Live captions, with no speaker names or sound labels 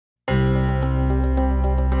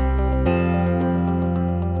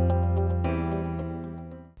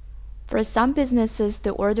For some businesses,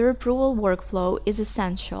 the order approval workflow is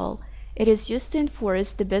essential. It is used to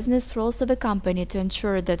enforce the business rules of a company to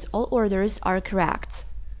ensure that all orders are correct.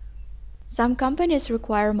 Some companies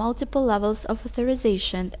require multiple levels of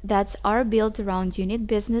authorization that are built around unique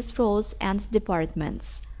business rules and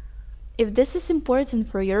departments. If this is important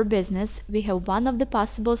for your business, we have one of the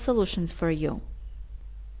possible solutions for you.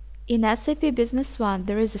 In SAP Business One,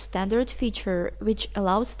 there is a standard feature which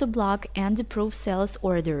allows to block and approve sales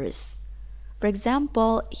orders. For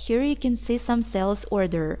example, here you can see some sales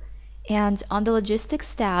order, and on the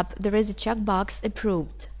Logistics tab, there is a checkbox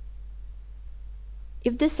Approved.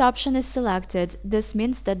 If this option is selected, this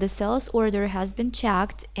means that the sales order has been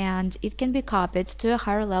checked and it can be copied to a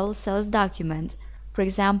higher level sales document, for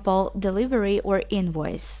example, delivery or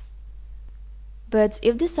invoice. But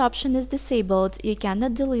if this option is disabled, you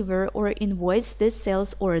cannot deliver or invoice this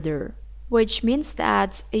sales order, which means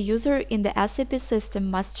that a user in the SAP system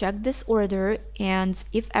must check this order, and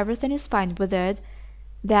if everything is fine with it,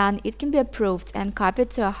 then it can be approved and copied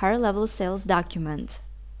to a higher level sales document.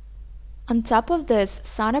 On top of this,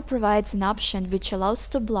 SAP provides an option which allows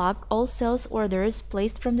to block all sales orders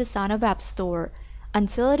placed from the SAP App Store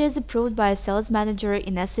until it is approved by a sales manager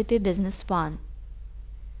in SAP Business One.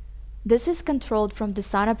 This is controlled from the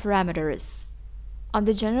SAP parameters. On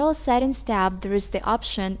the General Settings tab, there is the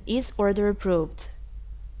option Is Order Approved?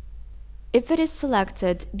 If it is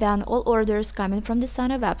selected, then all orders coming from the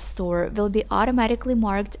SAP App Store will be automatically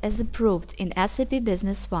marked as approved in SAP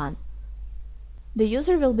Business One. The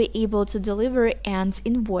user will be able to deliver and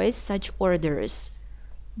invoice such orders.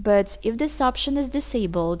 But if this option is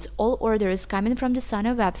disabled, all orders coming from the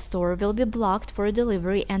SAP App Store will be blocked for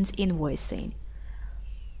delivery and invoicing.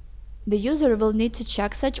 The user will need to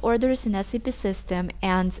check such orders in SAP system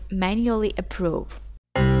and manually approve.